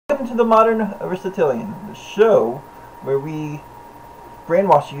Welcome to the Modern Aristotelian, the show where we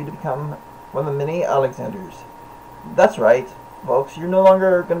brainwash you to become one of the many Alexanders. That's right, folks, you're no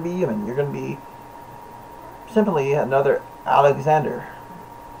longer going to be human. You're going to be simply another Alexander.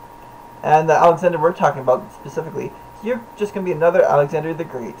 And the Alexander we're talking about specifically, you're just going to be another Alexander the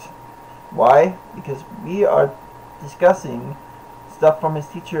Great. Why? Because we are discussing stuff from his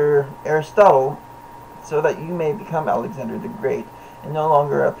teacher Aristotle so that you may become Alexander the Great and no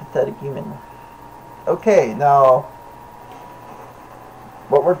longer a pathetic human. Okay, now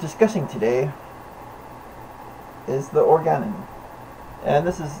what we're discussing today is the organon, and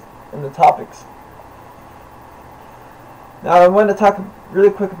this is in the topics. Now I want to talk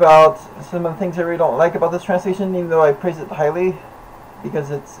really quick about some of the things I really don't like about this translation, even though I praise it highly, because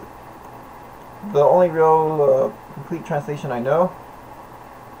it's the only real complete translation I know.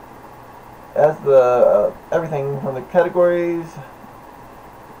 As the everything from the categories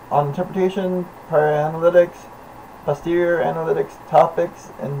on interpretation, prior analytics, posterior analytics, topics,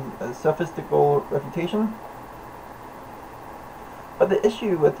 and sophistical refutation. But the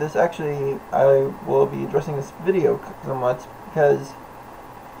issue with this, actually, I will be addressing this video somewhat because,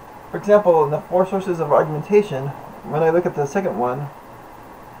 for example, in the 4 sources of argumentation, when I look at the second one,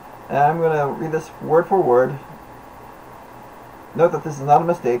 and I'm going to read this word for word. Note that this is not a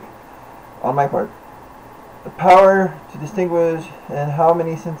mistake on my part. The power to distinguish in how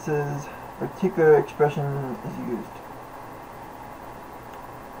many senses particular expression is used.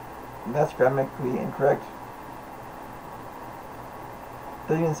 And that's grammatically incorrect.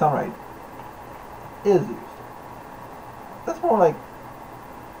 Doesn't even sound right. Is used. That's more like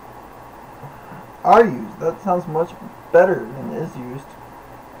are used. That sounds much better than is used.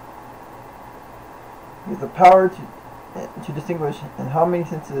 Because the power to distinguish in how many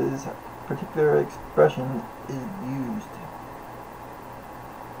senses particular expression is used.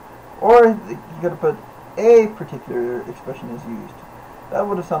 Or you could have put a particular expression is used. That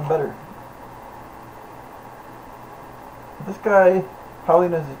would have sounded better. This guy probably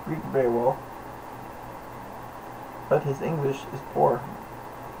knows his Greek very well, but his English is poor.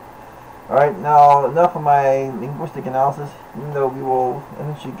 Alright, now enough of my linguistic analysis, even though we will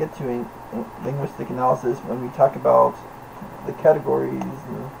eventually get to linguistic analysis when we talk about the categories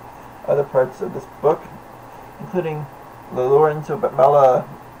and other parts of this book, including the Lorenzo Bala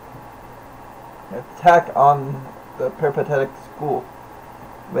attack on the peripatetic school,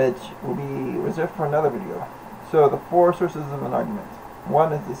 which will be reserved for another video. So the 4 sources of an argument.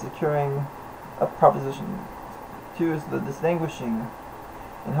 1 is the securing a proposition. 2 is the distinguishing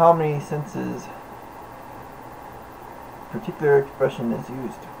in how many senses particular expression is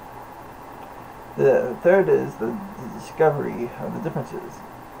used. The 3rd is the discovery of the differences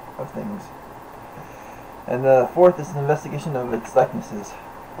of things. And the 4th is the investigation of its likenesses.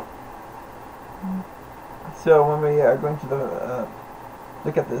 So when we are going to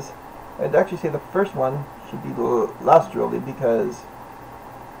look at this, I'd actually say the first one should be the last really, because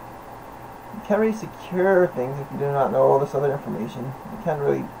you can't really secure things if you do not know all this other information. You can't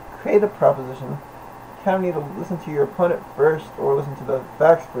really create a proposition. You kind of need to listen to your opponent first, or listen to the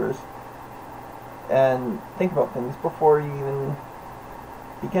facts first, and think about things before you even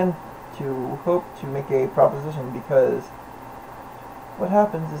begin to hope to make a proposition, because what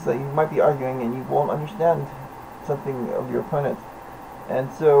happens is that you might be arguing and you won't understand something of your opponent,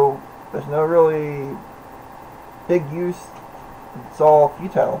 and so there's no really big use. It's all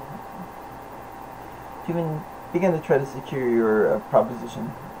futile to even begin to try to secure your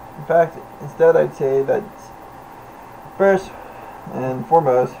proposition. In fact, instead I'd say that first and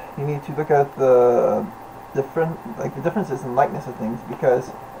foremost you need to look at the differences in likeness of things, because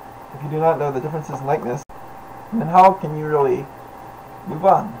if you do not know the differences in likeness, then how can you really move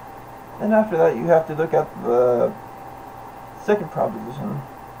on? And after that you have to look at the second proposition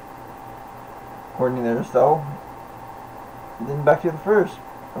according to Aristotle, and then back to the first.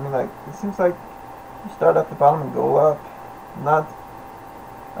 I mean, like, it seems like you start at the bottom and go up, not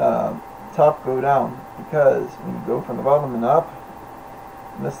top go down, because when you go from the bottom and up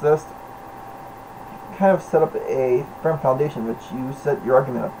in this list, you kind of set up a firm foundation which you set your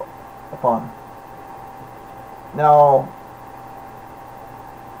argument upon. Now,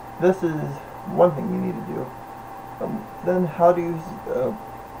 this is one thing you need to do. Then how do you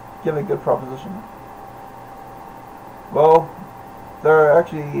give a good proposition? Well, there are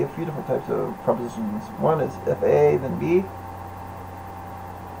actually a few different types of propositions. One is if A, then B.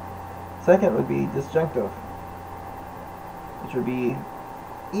 Second would be disjunctive, which would be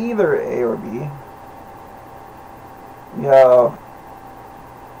either A or B. You have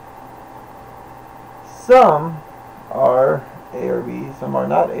some are A or B's, some are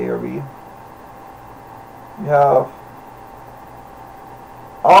not A or B. You have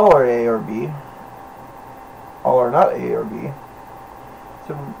all are A or B, all are not A or B.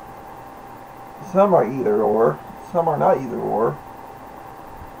 So some are either or, some are not either or,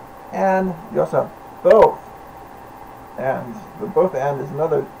 and you also have both. And the both and is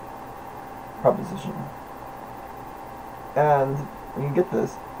another proposition. And when you get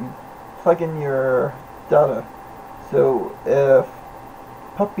this, you plug in your data. So if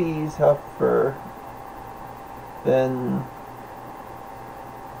puppies have fur, then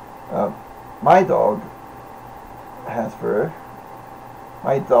my dog has fur.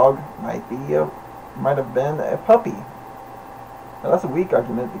 My dog might have been a puppy. Now that's a weak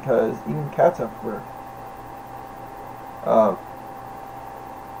argument because even cats have fur.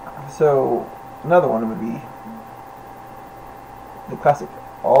 So another one would be the classic: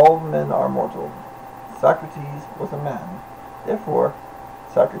 all men are mortal. Socrates was a man, therefore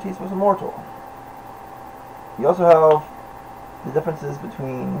Socrates was immortal. You also have the differences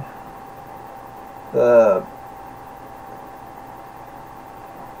between the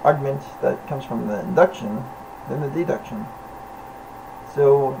argument that comes from the induction and the deduction.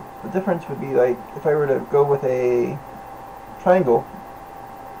 So the difference would be like if I were to go with a triangle,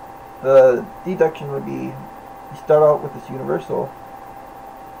 the deduction would be you start out with this universal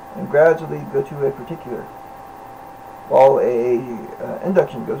and gradually go to a particular, while a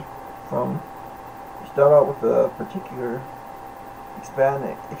induction goes from you start out with a particular,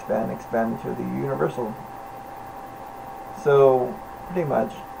 expand to the universal. So pretty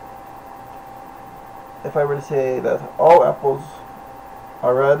much, if I were to say that all apples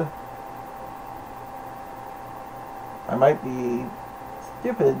are red, I might be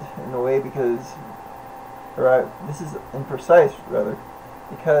stupid in a way because, this is imprecise rather,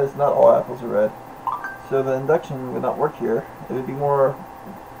 because not all apples are red. So the induction would not work here. It would be more,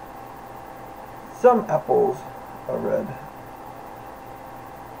 some apples are red.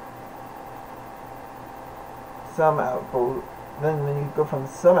 Some apples, then when you go from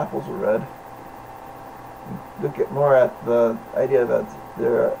some apples are red, you look at more at the idea that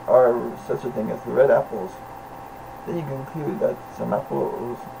there are such a thing as the red apples. Then you conclude that some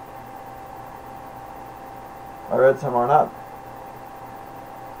apples are red, some are not.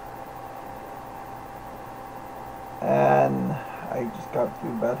 And I just got to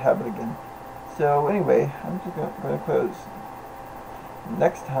a bad habit again. So anyway, I'm just going to close.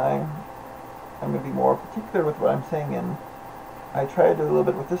 Next time, I'm going to be more particular with what I'm saying, and I tried a little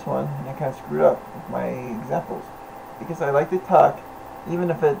bit with this one, and I kind of screwed up with my examples. Because I like to talk, even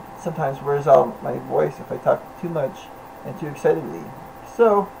if it sometimes wears out my voice if I talk too much and too excitedly.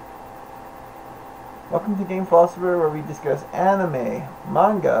 So, welcome to Game Philosopher, where we discuss anime,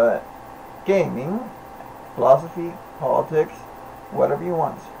 manga, gaming, philosophy, politics, whatever you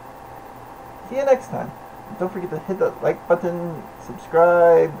want. See you next time. Don't forget to hit the like button,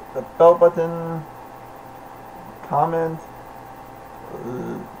 subscribe, the bell button, comment,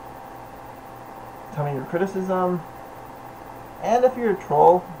 tell me your criticism, and if you're a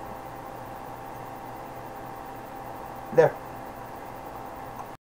troll, there.